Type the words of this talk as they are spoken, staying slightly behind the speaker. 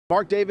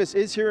Mark Davis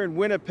is here in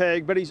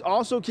Winnipeg, but he's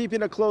also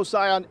keeping a close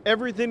eye on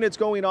everything that's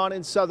going on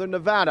in Southern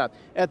Nevada.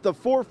 At the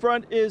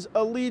forefront is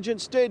Allegiant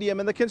Stadium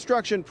and the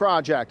construction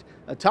project,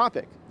 a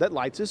topic that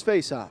lights his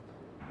face up.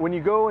 When you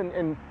go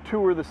and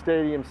tour the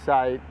stadium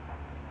site,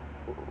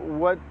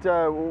 what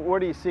are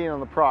you seeing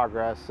on the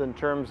progress in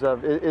terms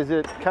of, is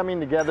it coming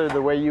together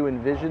the way you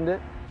envisioned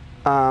it?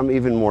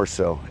 Even more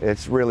so.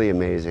 It's really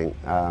amazing.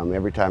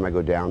 Every time I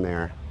go down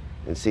there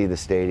and see the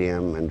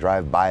stadium and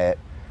drive by it,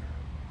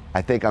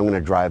 I think I'm going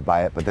to drive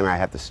by it, but then I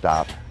have to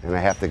stop and I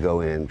have to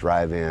go in,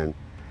 drive in.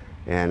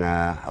 And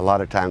a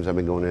lot of times I've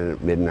been going in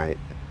at midnight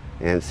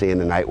and seeing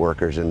the night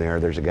workers in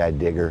there. There's a guy,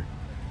 Digger,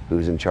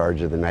 who's in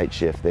charge of the night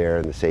shift there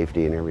and the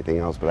safety and everything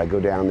else. But I go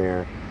down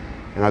there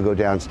and I'll go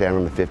down, stand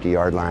on the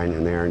 50-yard line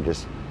in there and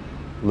just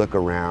look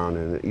around,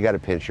 and you got to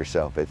pinch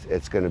yourself.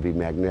 It's going to be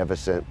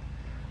magnificent.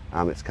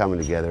 It's coming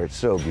together. It's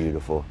so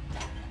beautiful.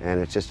 And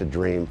it's just a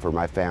dream for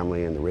my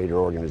family and the Raider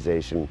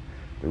organization,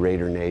 the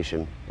Raider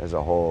Nation as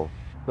a whole.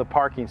 The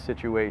parking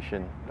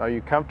situation, are you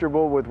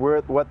comfortable with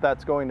what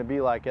that's going to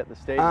be like at the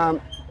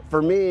stadium?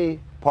 For me,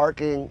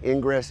 parking,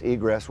 ingress,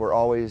 egress were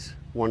always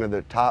one of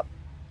the top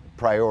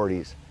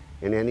priorities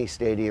in any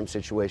stadium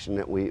situation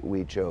that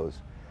we chose.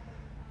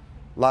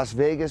 Las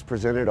Vegas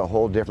presented a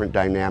whole different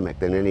dynamic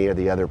than any of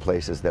the other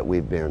places that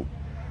we've been.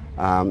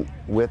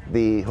 With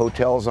the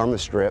hotels on the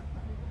Strip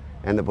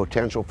and the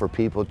potential for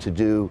people to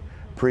do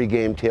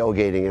pre-game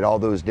tailgating at all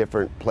those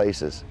different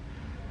places,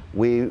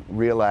 we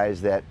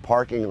realized that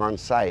parking on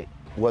site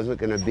wasn't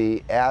going to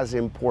be as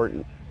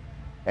important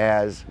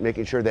as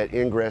making sure that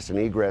ingress and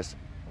egress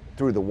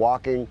through the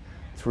walking,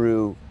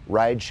 through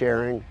ride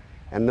sharing,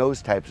 and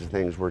those types of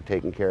things were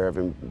taken care of,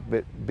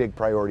 and big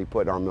priority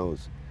put on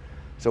those.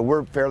 So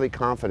we're fairly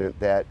confident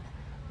that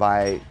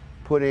by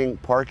putting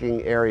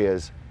parking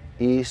areas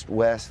east,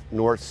 west,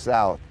 north,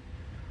 south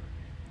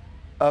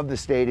of the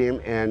stadium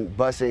and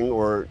busing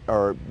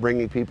or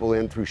bringing people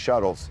in through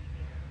shuttles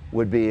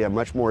would be a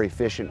much more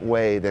efficient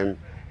way than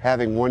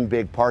having one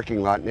big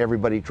parking lot and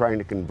everybody trying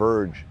to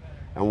converge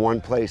in one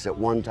place at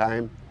one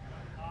time.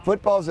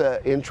 Football's an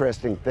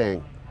interesting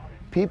thing.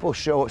 People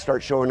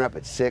start showing up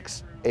at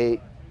 6, 8,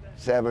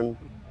 7,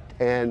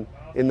 10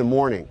 in the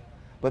morning,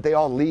 but they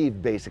all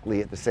leave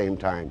basically at the same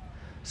time.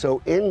 So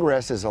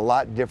ingress is a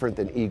lot different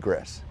than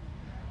egress.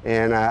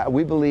 And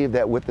we believe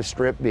that with the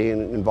Strip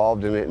being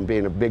involved in it and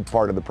being a big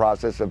part of the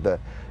process of the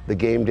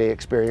game day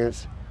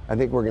experience, I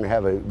think we're going to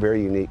have a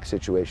very unique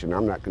situation.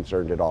 I'm not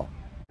concerned at all.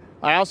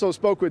 I also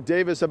spoke with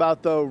Davis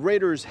about the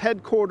Raiders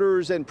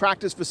headquarters and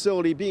practice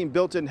facility being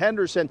built in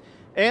Henderson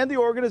and the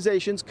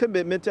organization's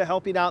commitment to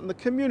helping out in the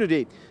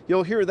community.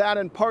 You'll hear that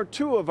in part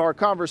 2 of our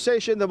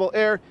conversation that will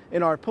air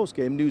in our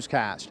postgame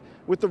newscast.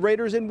 With the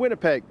Raiders in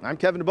Winnipeg, I'm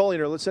Kevin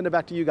Bollinger. Let's send it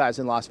back to you guys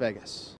in Las Vegas.